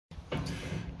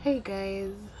Hey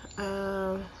guys,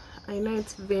 I know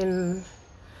it's been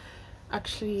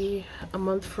actually a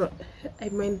month from I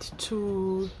meant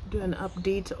to do an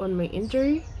update on my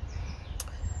injury,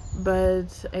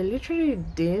 but I literally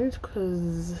didn't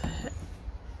because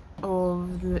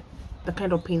of the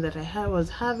kind of pain that was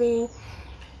having.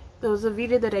 There was a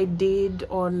video that I did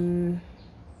on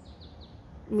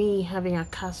me having a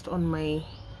cast on my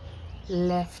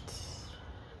left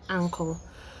ankle.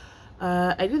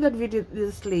 I did that video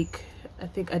I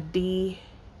think a day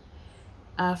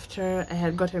after I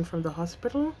had gotten from the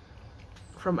hospital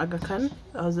from Aga Khan.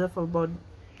 I was there for about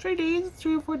 3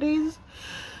 or 4 days,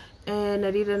 and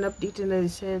I did an update and I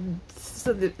said,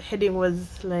 so the heading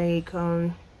was like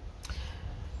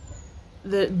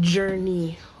the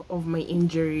journey of my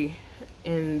injury,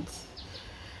 and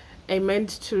I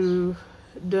meant to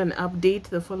do an update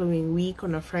the following week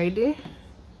on a Friday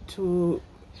to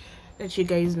let you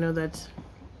guys know that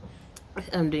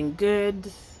I'm doing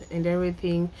good and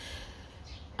everything,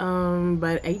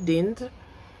 but I didn't.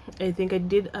 I think I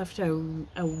did after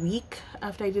a week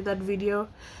after I did that video,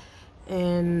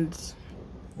 and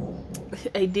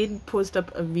I did post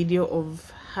up a video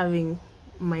of having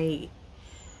I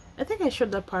think I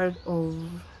showed that part of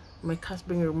my cast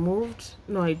being removed.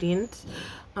 No, I didn't.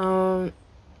 I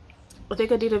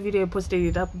think I did a video, I posted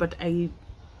it up, but I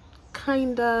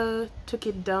kinda took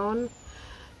it down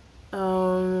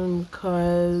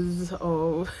because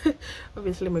of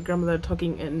obviously my grandmother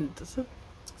talking and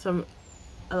some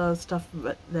other stuff,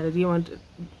 but that I didn't want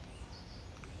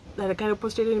that I kind of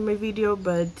posted in my video,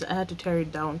 but I had to tear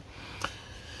it down.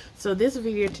 So this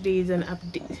video today is an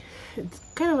update. It's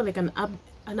kind of like an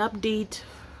update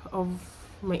of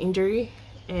my injury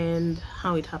and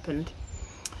how it happened.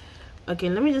 Okay,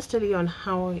 let me just tell you on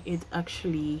how it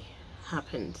actually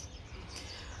happened.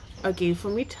 Okay, for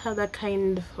me to have that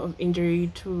kind of injury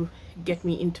to get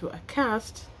me into a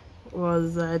cast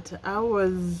was that I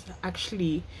was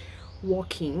actually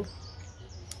walking,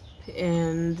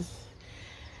 and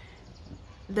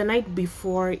the night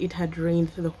before it had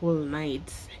rained the whole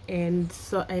night, and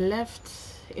so I left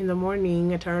in the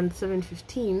morning at around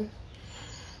 7:15,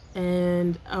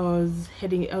 and I was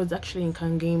actually in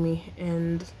Kangemi,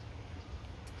 and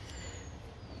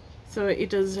so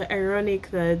it was ironic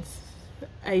that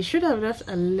I should have left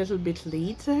a little bit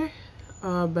later,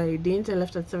 but I didn't. I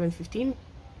left at 7:15,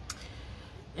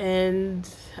 and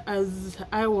as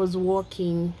I was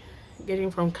walking, getting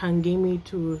from Kangemi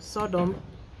to Sodom,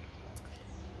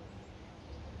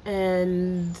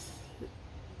 and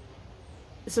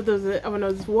so when I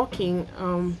was walking,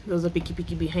 there was a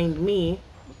piki behind me,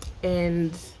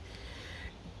 and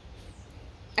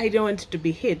I don't want to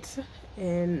be hit.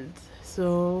 And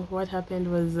so what happened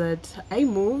was that I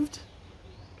moved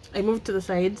to the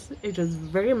sides. It was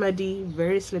very muddy,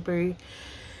 very slippery,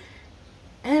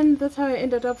 and that's how I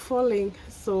ended up falling.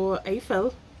 So I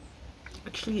fell,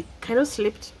 actually kind of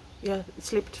slipped,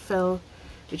 fell,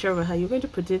 whichever how you're going to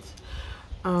put it.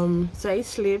 So I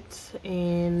slipped,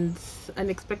 and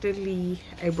unexpectedly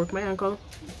I broke my ankle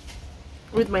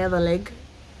with my other leg.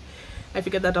 I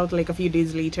figured that out like a few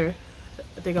days later.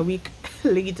 I think a week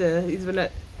later is when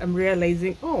I'm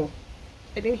realizing, oh,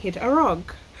 I didn't hit a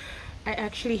rock. I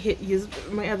actually used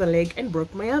my other leg and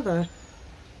broke my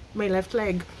left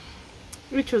leg,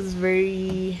 which was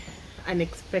very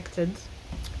unexpected.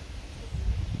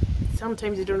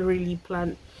 Sometimes you don't really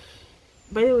plan.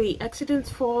 By the way,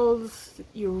 falls,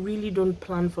 you really don't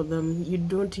plan for them. You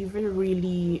don't even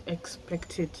really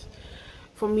expect it.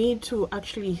 For me to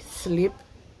actually slip,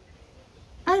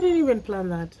 I didn't even plan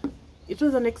that. It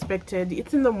was unexpected.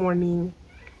 It's in the morning,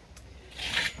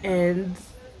 and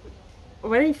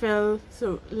when I fell,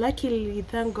 so luckily,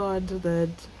 thank God that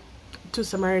 2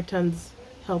 Samaritans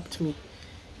helped me.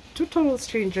 2 total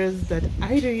strangers that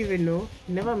I don't even know,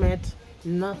 never met,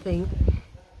 nothing.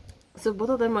 So both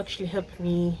of them actually helped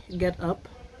me get up,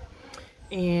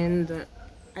 and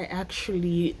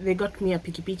they got me a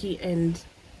piki, and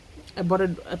I bought a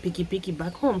piki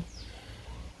back home.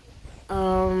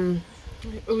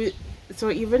 So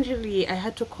eventually I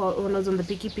had to call, when I was on the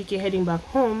piki heading back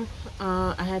home,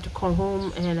 I had to call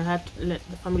home, and I had to let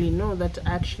the family know that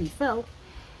I actually fell,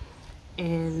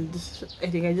 and I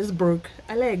think I just broke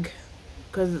a leg,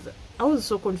 because I was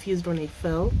so confused when I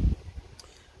fell.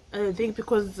 I think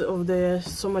because of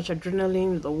so much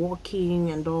adrenaline, the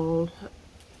walking and all.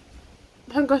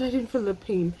 Thank God I didn't feel the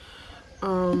pain.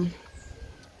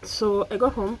 So I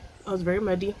got home. I was very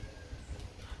muddy.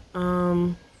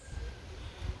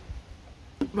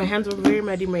 My hands were very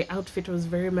muddy. My outfit was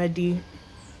very muddy.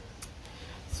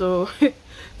 So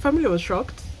family was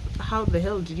shocked. how the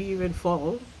hell did you even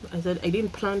fall? I said, I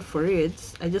didn't plan for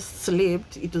it. I just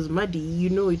slept. It was muddy. You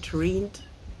know, it rained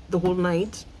the whole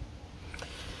night.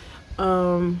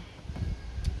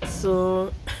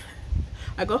 So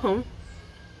I got home.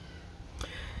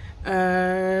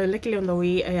 Luckily on the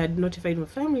way, I had notified my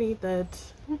family that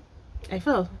I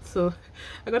fell. So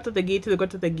I got to the gate. They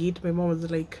got to the gate. My mom was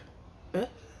like, eh?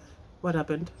 What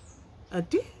happened?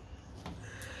 Ati?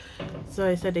 So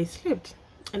I said I slipped,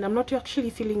 and I'm not actually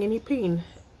feeling any pain.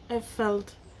 I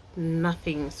felt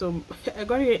nothing. So I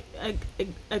got it.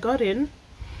 I got in,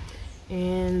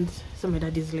 and so my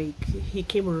dad is like, he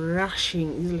came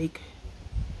rushing. He's like,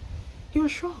 he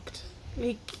was shocked.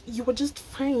 Like, you were just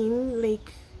fine.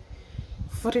 Like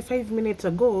 45 minutes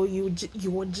ago, you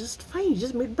were just fine. You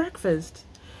just made breakfast.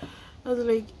 I was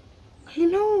like, I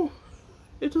know.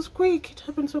 It was quick. It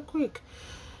happened so quick.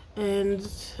 And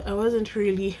I wasn't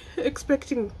really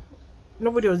expecting,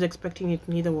 nobody was expecting it,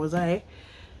 neither was I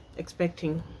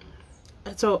expecting.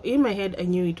 So in my head I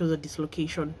knew it was a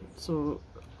dislocation, so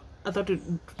I thought it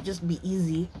would just be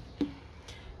easy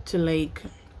to like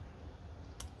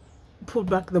pull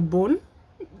back the bone,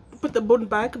 put the bone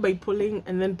back by pulling,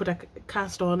 and then put a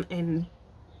cast on, and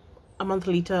a month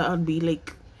later I'd be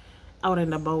like out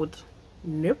and about.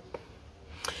 Nope.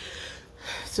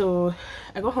 So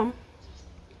I got home.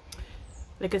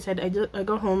 Like I said, I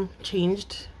got home,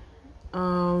 changed,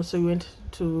 so we went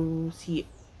to see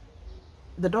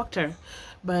the doctor.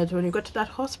 But when we got to that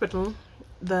hospital,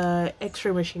 the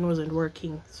x-ray machine wasn't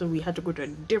working, so we had to go to a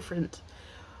different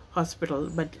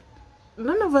hospital. But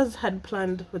none of us had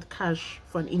planned with cash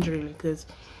for an injury like this.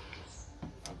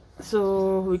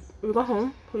 So we got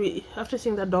home. After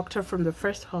seeing that doctor from the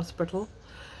first hospital,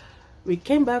 we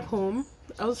came back home.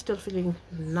 I was still feeling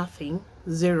nothing,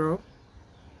 zero.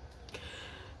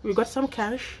 We got some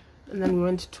cash, and then we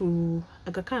went to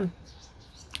Aga Khan.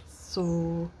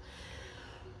 So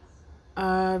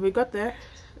we got there,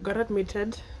 got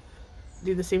admitted,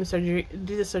 did the surgery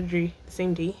the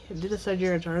same day. Did the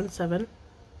surgery at around 7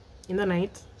 in the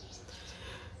night,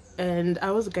 and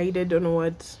I was guided on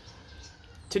what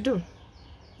to do,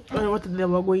 on what they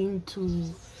were going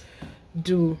to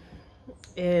do.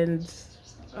 And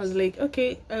I was like,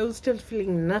 okay, I was still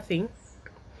feeling nothing.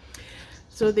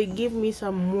 So they gave me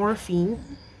some morphine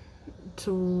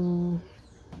to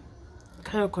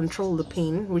kind of control the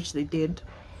pain, which they did.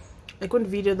 I couldn't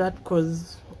video that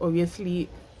because obviously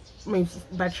my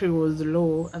battery was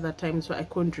low at that time, so I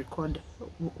couldn't record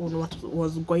on what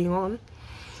was going on.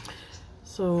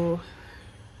 So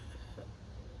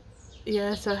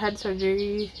yeah, so I had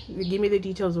surgery. They gave me the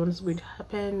details when it's going to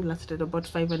happen. It lasted about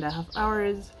 5.5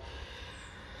 hours.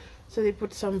 So they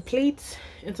put some plates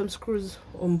and some screws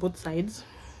on both sides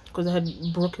because I had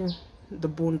broken the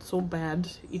bone so bad.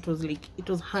 It was like, it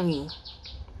was hanging.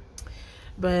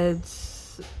 But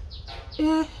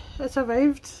yeah, I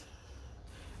survived.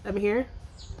 I'm here.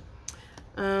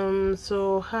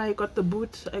 So I got the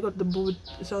boot.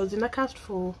 So I was in a cast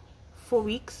for 4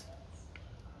 weeks.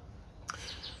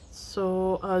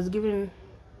 So I was given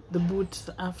the boot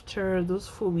after those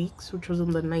 4 weeks, which was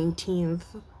on the 19th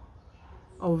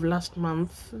of last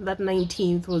month. That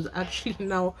 19th was actually,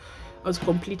 now I was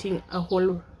completing a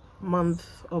whole month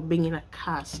of being in a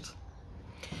cast.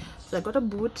 So I got a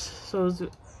boot, so I was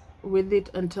with it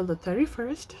until the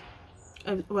 31st.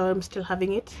 Well, I'm still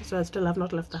having it, so I still have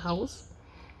not left the house.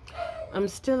 I'm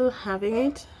still having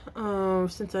it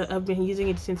since I've been using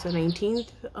it since the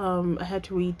 19th. I had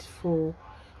to wait for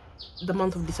the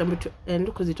month of December to end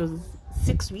because it was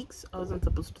 6 weeks. I wasn't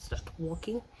supposed to start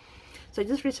walking. So I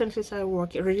just recently started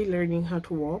walking, really learning how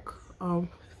to walk. I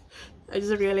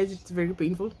just realized it's very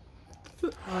painful.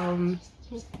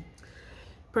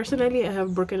 Personally, I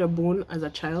have broken a bone as a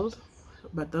child,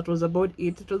 but that was about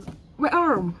it. It was my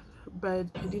arm, but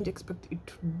I didn't expect it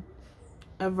to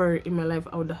ever in my life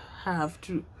I would have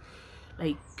to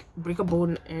like break a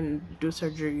bone and do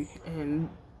surgery. And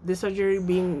this surgery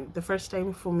being the first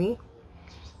time for me,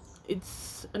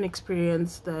 it's an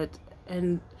experience that,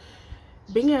 and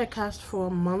being in a cast for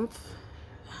a month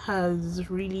has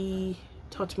really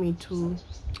taught me to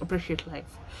appreciate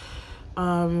life,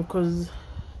 because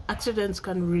accidents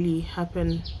can really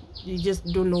happen. You just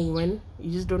don't know when,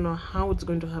 you just don't know how it's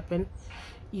going to happen,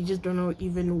 you just don't know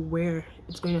even where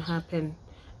it's going to happen.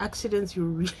 Accidents, you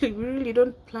really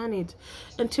don't plan it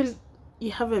until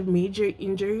you have a major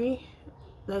injury.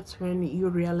 That's when you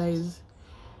realize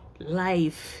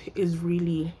life is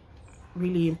really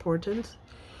important.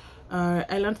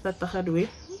 I learned that the hard way.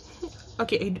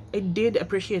 Okay, I did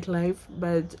appreciate life,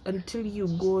 but until you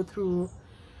go through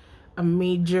a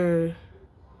major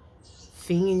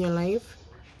thing in your life,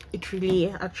 it really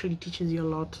actually teaches you a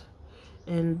lot,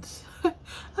 and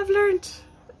I've learned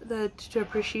that to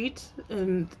appreciate.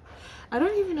 And I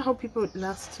don't even know how people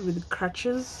last with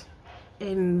crutches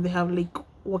and they have like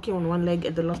walking on one leg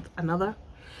and they lost another.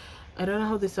 I don't know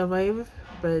how they survive,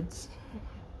 but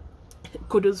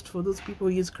kudos for those people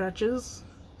who use crutches.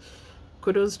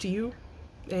 Kudos to you.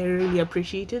 I really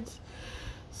appreciate it.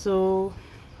 So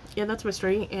yeah, that's my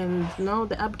story. And now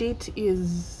the update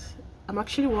is I'm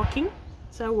actually walking.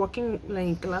 So I'm walking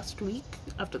like last week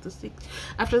after the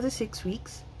 6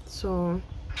 weeks. So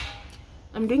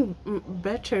I'm doing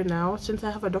better now. Since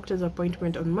I have a doctor's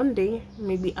appointment on Monday,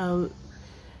 maybe I'll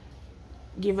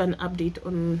give an update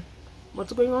on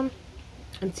what's going on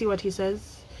and see what he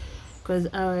says, because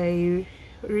I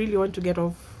really want to get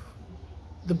off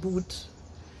the boot.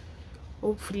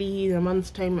 Hopefully in a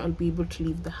month's time I'll be able to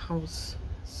leave the house.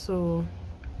 So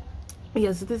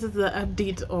yes, this is the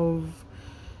update of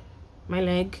my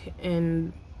leg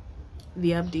and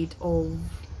the update of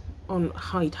on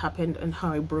how it happened and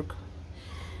how I broke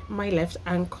my left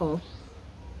ankle.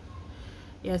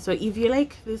 Yeah, so if you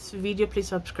like this video, please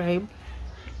subscribe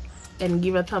and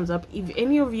give a thumbs up. If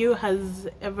any of you has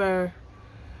ever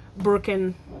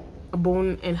broken a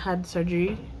bone and had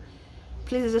surgery,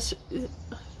 please just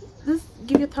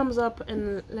give a thumbs up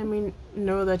and let me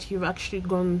know that you've actually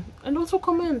gone, and also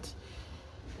comment.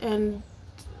 And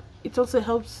it also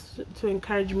helps to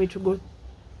encourage me to go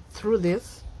through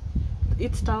this.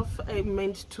 It's tough. I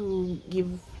meant to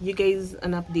give you guys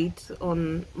an update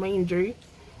on my injury.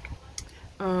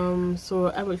 So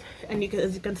I will, and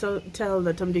as you can tell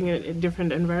that I'm doing it in a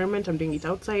different environment. I'm doing it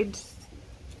outside.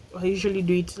 I usually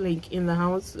do it like in the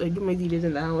house. I do my videos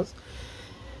in the house.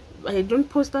 I don't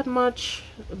post that much,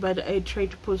 but I try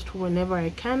to post whenever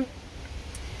I can.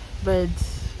 But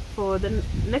for the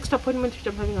next appointment, which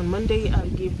I'm having on Monday, I'll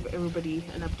give everybody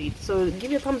an update. So give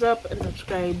me a thumbs up and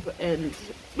subscribe and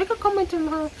make a comment on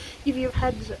how, if you've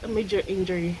had a major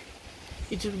injury.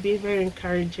 It will be very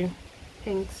encouraging.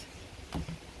 Thanks.